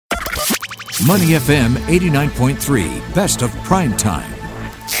Money FM 89.3, best of prime time.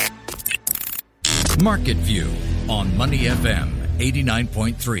 Market View on Money FM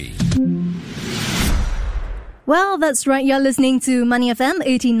 89.3. Well, that's right. You're listening to Money FM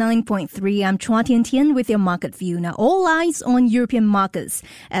 89.3. I'm Chua Tian Tian with your market view. Now, all eyes on European markets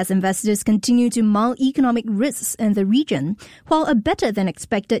as investors continue to mount economic risks in the region. While a better than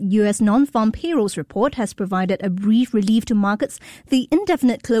expected U.S. non-farm payrolls report has provided a brief relief to markets, the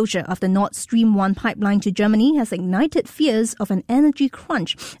indefinite closure of the Nord Stream 1 pipeline to Germany has ignited fears of an energy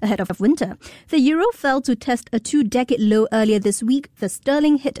crunch ahead of winter. The euro fell to test a 2-decade low earlier this week. The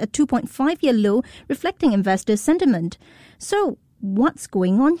sterling hit a 2.5-year low, reflecting investors' sentiment. So, what's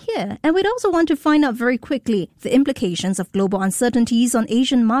going on here? And we'd also want to find out very quickly the implications of global uncertainties on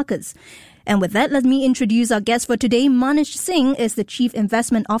Asian markets. And with that, let me introduce our guest for today. Manish Singh is the Chief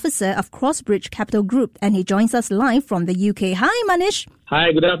Investment Officer of Crossbridge Capital Group, and he joins us live from the UK. Hi, Manish.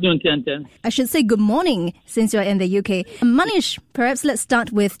 Hi, good afternoon, Tian Tian. I should say good morning since you're in the UK. Manish, perhaps let's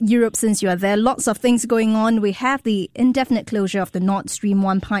start with Europe since you're there. Lots of things going on. We have the indefinite closure of the Nord Stream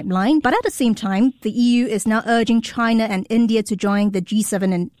 1 pipeline, but at the same time, the EU is now urging China and India to join the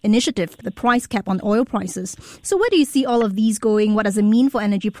G7 initiative, the price cap on oil prices. So where do you see all of these going? What does it mean for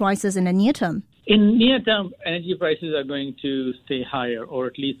energy prices in the near term? In near term, energy prices are going to stay higher, or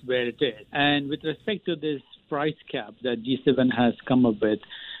at least where it is. And with respect to this price cap that G7 has come up with,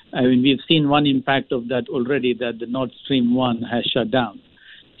 I mean, we've seen one impact of that already, that the Nord Stream 1 has shut down.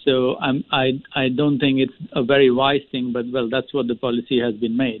 So I don't think it's a very wise thing, but, well, that's what the policy has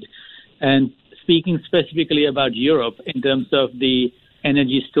been made. And speaking specifically about Europe in terms of the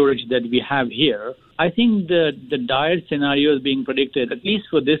energy storage that we have here, I think the dire scenarios being predicted, at least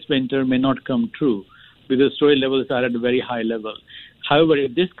for this winter, may not come true because storage levels are at a very high level. However,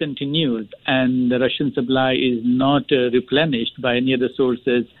 if this continues and the Russian supply is not replenished by any other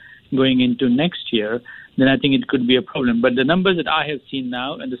sources going into next year, then I think it could be a problem. But the numbers that I have seen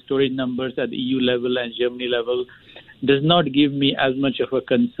now and the storage numbers at the EU level and Germany level does not give me as much of a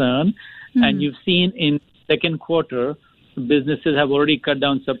concern. Mm-hmm. And you've seen in second quarter, businesses have already cut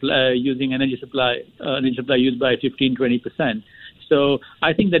down using energy supply used by 15-20%. So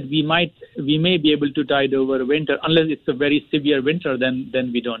I think that we may be able to tide over winter, unless it's a very severe winter, then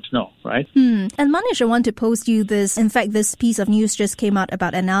we don't know, right? And Manish, I want to pose you this. In fact, this piece of news just came out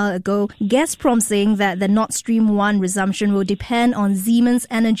about an hour ago. Gazprom saying that the Nord Stream 1 resumption will depend on Siemens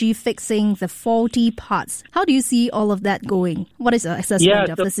Energy fixing the faulty parts. How do you see all of that going? What is your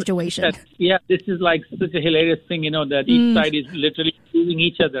assessment of the situation? This is like such a hilarious thing, that each side is literally accusing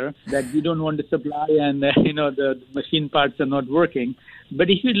each other that we don't want to supply and, the machine parts are not working.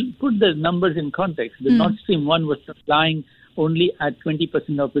 But if you put the numbers in context, the Nord Stream 1 was supplying only at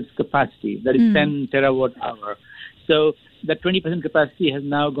 20% of its capacity, that is 10 terawatt hour. So that 20% capacity has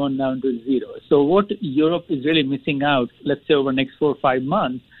now gone down to zero. So what Europe is really missing out, let's say over the next 4 or 5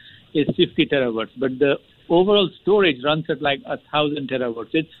 months, is 50 terawatts. But the overall storage runs at like 1,000 terawatts.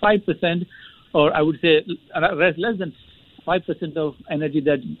 It's 5%, or I would say less than 5% of energy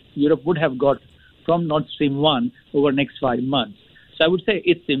that Europe would have got from Nord Stream 1 over the next 5 months. So I would say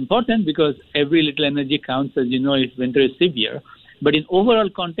it's important because every little energy counts, as you know, if winter is severe. But in overall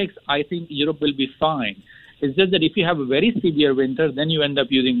context, I think Europe will be fine. It's just that if you have a very severe winter, then you end up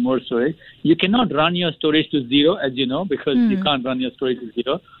using more storage. You cannot run your storage to zero, as you know, because you can't run your storage to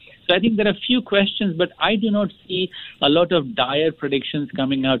zero. So I think there are a few questions, but I do not see a lot of dire predictions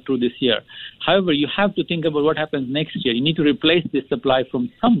coming out through this year. However, you have to think about what happens next year. You need to replace this supply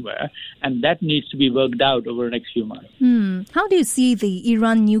from somewhere, and that needs to be worked out over the next few months. How do you see the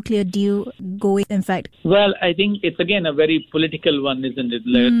Iran nuclear deal going, in fact? Well, I think it's, again, a very political one, isn't it?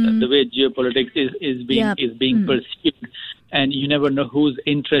 The way geopolitics is being pursued, and you never know whose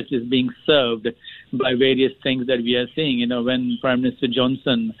interest is being served by various things that we are seeing. When Prime Minister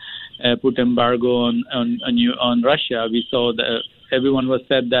Johnson put embargo on Russia, we saw that everyone was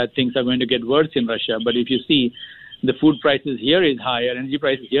said that things are going to get worse in Russia. But if you see, the food prices here is higher, energy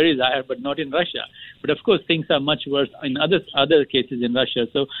prices here is higher, but not in Russia. But of course, things are much worse in other cases in Russia.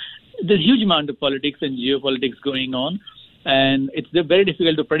 So there's a huge amount of politics and geopolitics going on. And it's very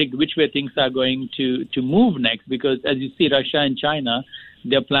difficult to predict which way things are going to move next, because as you see, Russia and China,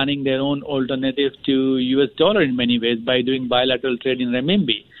 they're planning their own alternative to US dollar in many ways by doing bilateral trade in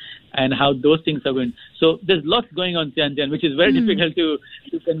renminbi, and how those things are going. So there's lots going on, Tian, which is very difficult to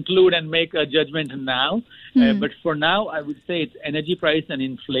conclude and make a judgment now. But for now, I would say it's energy price and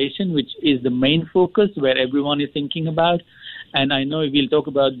inflation, which is the main focus where everyone is thinking about. And I know we'll talk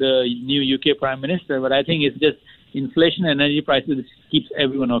about the new UK Prime Minister, but I think it's just inflation and energy prices keeps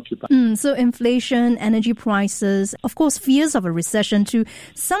everyone occupied. So inflation, energy prices, of course, fears of a recession too.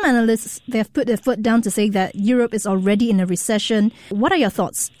 Some analysts, they have put their foot down to say that Europe is already in a recession. What are your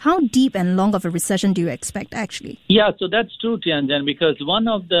thoughts? How deep and long of a recession do you expect, actually? Yeah, so that's true, Tianjan, because one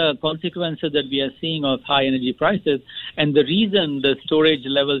of the consequences that we are seeing of high energy prices, and the reason the storage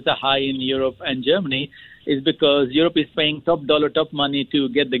levels are high in Europe and Germany, is because Europe is paying top dollar, top money to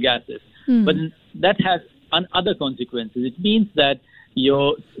get the gases. But that has other consequences. It means that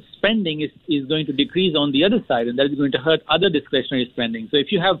your spending is going to decrease on the other side, and that is going to hurt other discretionary spending. So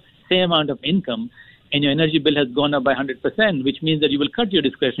if you have same amount of income and your energy bill has gone up by 100%, which means that you will cut your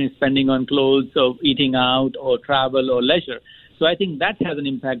discretionary spending on clothes or eating out or travel or leisure. So I think that has an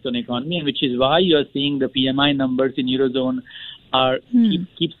impact on the economy, and which is why you are seeing the PMI numbers in Eurozone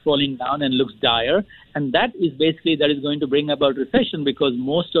keeps falling down and looks dire. And that is going to bring about recession, because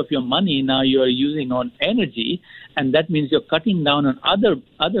most of your money now you are using on energy, and that means you're cutting down on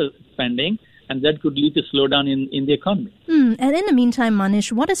other spending, and that could lead to slowdown in the economy. And in the meantime,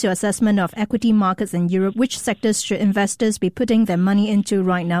 Manish, what is your assessment of equity markets in Europe? Which sectors should investors be putting their money into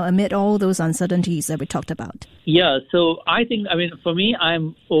right now amid all those uncertainties that we talked about? Yeah, so for me,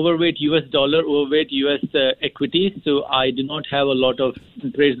 I'm overweight US dollar, overweight US equities, so I do not have a lot of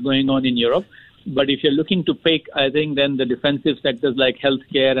trades going on in Europe. But if you're looking to pick, I think then the defensive sectors like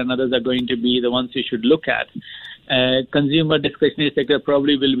healthcare and others are going to be the ones you should look at. Consumer discretionary sector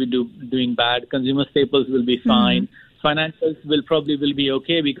probably will be doing bad. Consumer staples will be fine. Financials will be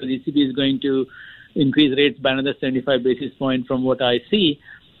okay, because ECB is going to increase rates by another 75 basis points from what I see.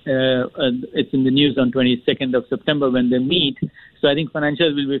 It's in the news on 22nd of September when they meet. So I think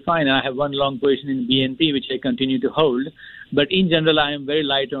financials will be fine. I have one long position in BNP, which I continue to hold. But in general, I am very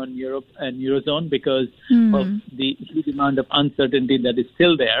light on Europe and Eurozone because of the huge amount of uncertainty that is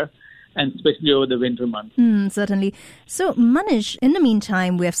still there, and especially over the winter months. Certainly. So, Manish, in the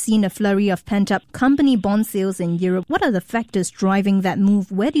meantime, we have seen a flurry of pent-up company bond sales in Europe. What are the factors driving that move?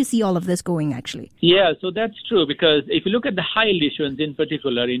 Where do you see all of this going, actually? Yeah, so that's true, because if you look at the high-yield issuance in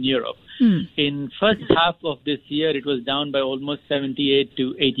particular in Europe, in first half of this year, it was down by almost 78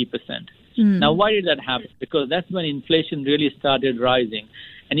 to 80%. Now, why did that happen? Because that's when inflation really started rising.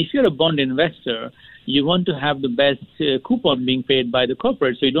 And if you're a bond investor, you want to have the best coupon being paid by the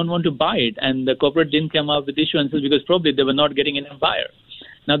corporate, so you don't want to buy it. And the corporate didn't come up with issuances because probably they were not getting enough buyers.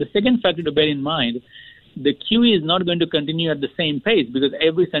 Now, the second factor to bear in mind, the QE is not going to continue at the same pace, because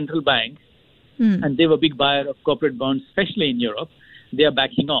every central bank, and they were a big buyer of corporate bonds, especially in Europe, they are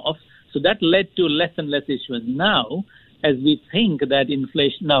backing off. So that led to less and less issuance. Now, as we think that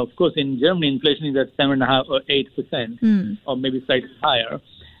inflation, now, of course, in Germany, inflation is at 7.5 or 8%, or maybe slightly higher.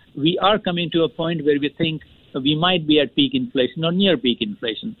 We are coming to a point where we think we might be at peak inflation or near peak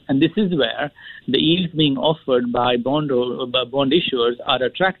inflation. And this is where the yields being offered by bond issuers are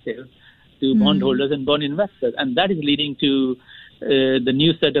attractive to bondholders and bond investors. And that is leading to the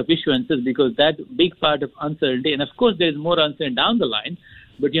new set of issuances, because that big part of uncertainty, and of course there is more uncertainty down the line,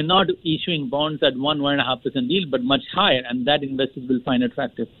 but you're not issuing bonds at 1.5% yield, but much higher, and that investors will find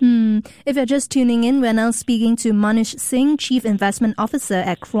attractive. If you're just tuning in, we're now speaking to Manish Singh, Chief Investment Officer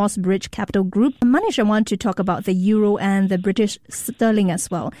at Crossbridge Capital Group. Manish, I want to talk about the euro and the British sterling as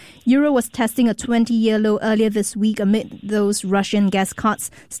well. Euro was testing a 20-year low earlier this week amid those Russian gas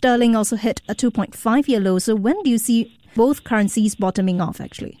cuts. Sterling also hit a 2.5-year low. So when do you see both currencies bottoming off,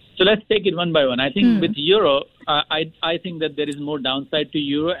 actually? So let's take it one by one. I think with euro, I think that there is more downside to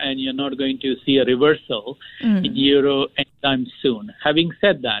euro, and you're not going to see a reversal in euro anytime soon. Having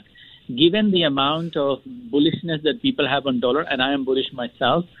said that, given the amount of bullishness that people have on dollar, and I am bullish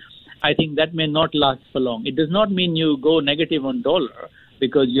myself, I think that may not last for long. It does not mean you go negative on dollar,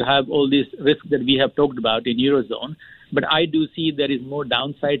 because you have all these risks that we have talked about in Eurozone. But I do see there is more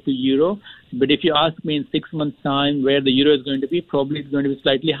downside to euro. But if you ask me in 6 months' time where the euro is going to be, probably it's going to be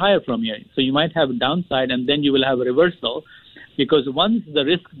slightly higher from here. So you might have a downside, and then you will have a reversal. Because once the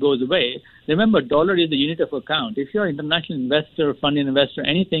risk goes away, remember, dollar is the unit of account. If you're an international investor, fund investor,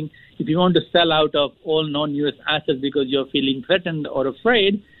 anything, if you want to sell out of all non-US assets because you're feeling threatened or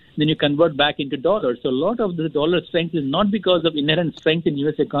afraid, then you convert back into dollars. So a lot of the dollar strength is not because of inherent strength in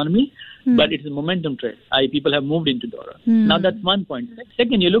U.S. economy, but it's a momentum trade. People have moved into dollar. Now, that's one point.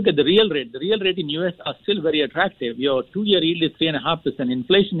 Second, you look at the real rate. The real rate in U.S. are still very attractive. Your 2-year yield is 3.5%.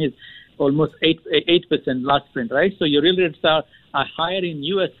 Inflation is almost 8% last print, right? So your real rates are higher in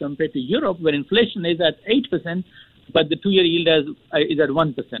U.S. compared to Europe, where inflation is at 8%, but the 2-year yield is at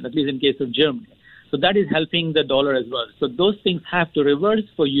 1%, at least in case of Germany. So that is helping the dollar as well. So those things have to reverse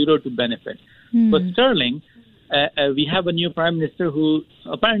for euro to benefit. For sterling, we have a new prime minister who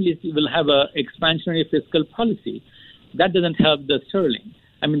apparently will have an expansionary fiscal policy. That doesn't help the sterling.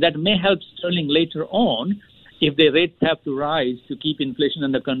 I mean, that may help sterling later on if the rates have to rise to keep inflation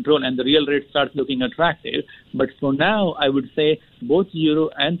under control and the real rate starts looking attractive. But for now, I would say both euro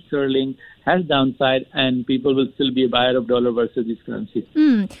and sterling has downside, and people will still be a buyer of dollar versus these currencies.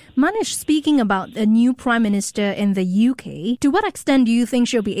 Manish, speaking about a new prime minister in the UK, to what extent do you think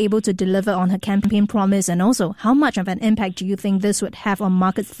she'll be able to deliver on her campaign promise, and also how much of an impact do you think this would have on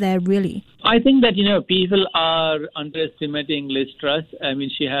markets there really? I think that, people are underestimating Liz Truss. I mean,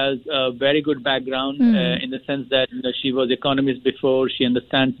 she has a very good background in the sense that she was economist before. She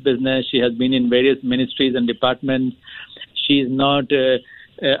understands business. She has been in various ministries and departments. She is not a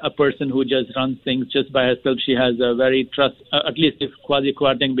person who just runs things just by herself. She has a very at least if Kwasi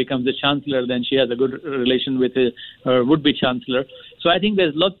Kwarteng becomes the chancellor, then she has a good relation with her would-be chancellor. So I think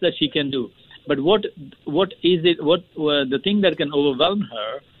there's lots that she can do. But the thing that can overwhelm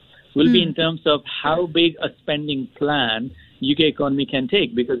her will be in terms of how big a spending plan UK economy can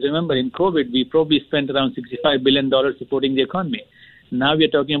take. Because remember, in COVID, we probably spent around $65 billion supporting the economy. Now we're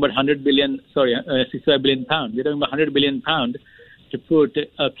talking about 65 billion pounds. We're talking about 100 billion pounds to put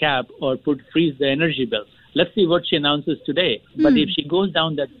a cap or freeze the energy bill. Let's see what she announces today. But if she goes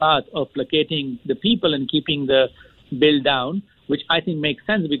down that path of placating the people and keeping the bill down, which I think makes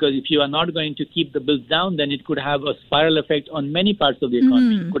sense, because if you are not going to keep the bills down, then it could have a spiral effect on many parts of the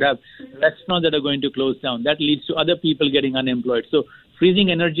economy. You could have restaurants that are going to close down. That leads to other people getting unemployed. So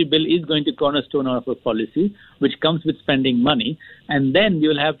freezing energy bill is going to cornerstone of a policy, which comes with spending money. And then you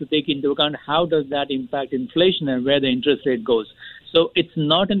will have to take into account how does that impact inflation and where the interest rate goes. So it's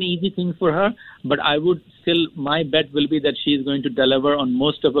not an easy thing for her, but my bet will be that she is going to deliver on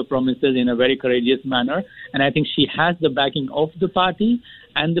most of her promises in a very courageous manner. And I think she has the backing of the party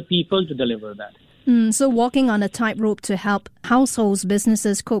and the people to deliver that. So walking on a tightrope to help households,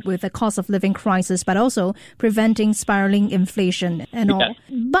 businesses cope with the cost of living crisis, but also preventing spiraling inflation and all.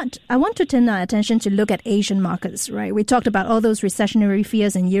 But I want to turn our attention to look at Asian markets, right? We talked about all those recessionary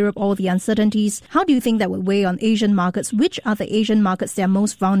fears in Europe, all the uncertainties. How do you think that would weigh on Asian markets? Which are the Asian markets that are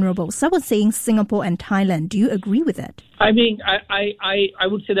most vulnerable? Some were saying Singapore and Thailand. Do you agree with that? I mean, I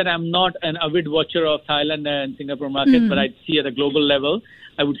would say that I'm not an avid watcher of Thailand and Singapore markets, but I see at a global level.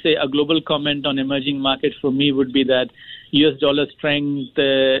 I would say a global comment on emerging markets for me would be that U.S. dollar strength,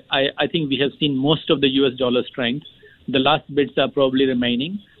 I think we have seen most of the U.S. dollar strength. The last bits are probably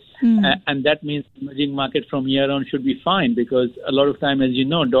remaining. And that means emerging market from here on should be fine, because a lot of time, as you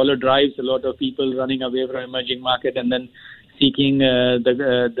know, dollar drives a lot of people running away from emerging market and then seeking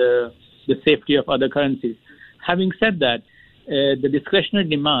the safety of other currencies. Having said that, the discretionary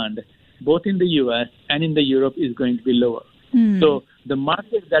demand, both in the U.S. and in the Europe, is going to be lower. So the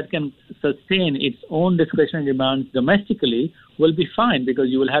market that can sustain its own discretionary demands domestically will be fine, because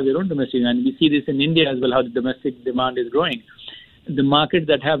you will have your own domestic demand. We see this in India as well, how the domestic demand is growing. The markets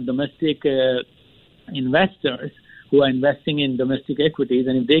that have domestic investors who are investing in domestic equities,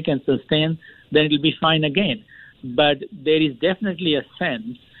 and if they can sustain, then it will be fine again. But there is definitely a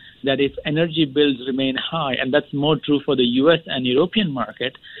sense that if energy bills remain high, and that's more true for the U.S. and European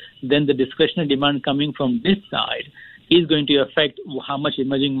market, then the discretionary demand coming from this side is going to affect how much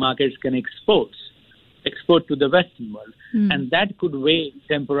emerging markets can export to the Western world. And that could weigh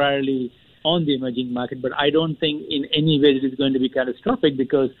temporarily on the emerging market. But I don't think in any way it is going to be catastrophic,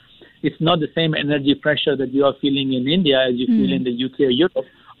 because it's not the same energy pressure that you are feeling in India as you feel in the UK or Europe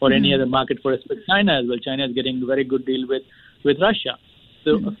or any other market. For instance, China as well. China is getting a very good deal with Russia.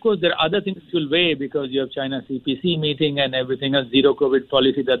 So, of course, there are other things that will weigh, because you have China CPC meeting and everything else, zero COVID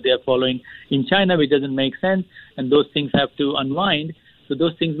policy that they are following in China, which doesn't make sense. And those things have to unwind. So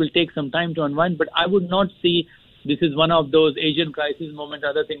those things will take some time to unwind. But I would not see this is one of those Asian crisis moments,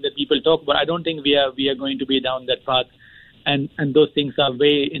 other things that people talk about. I don't think we are going to be down that path. And those things are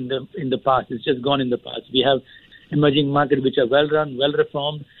way in the past. It's just gone in the past. We have emerging markets which are well run, well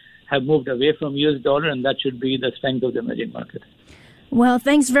reformed, have moved away from US dollar, and that should be the strength of the emerging market. Well,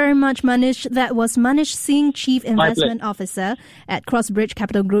 thanks very much, Manish. That was Manish Singh, Chief Investment Officer at Crossbridge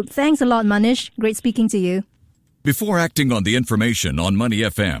Capital Group. Thanks a lot, Manish. Great speaking to you. Before acting on the information on Money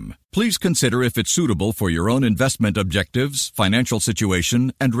FM, please consider if it's suitable for your own investment objectives, financial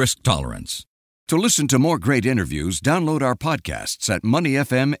situation, and risk tolerance. To listen to more great interviews, download our podcasts at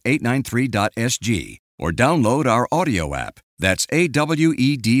moneyfm893.sg or download our audio app. That's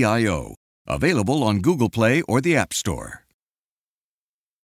AWEDIO. Available on Google Play or the App Store.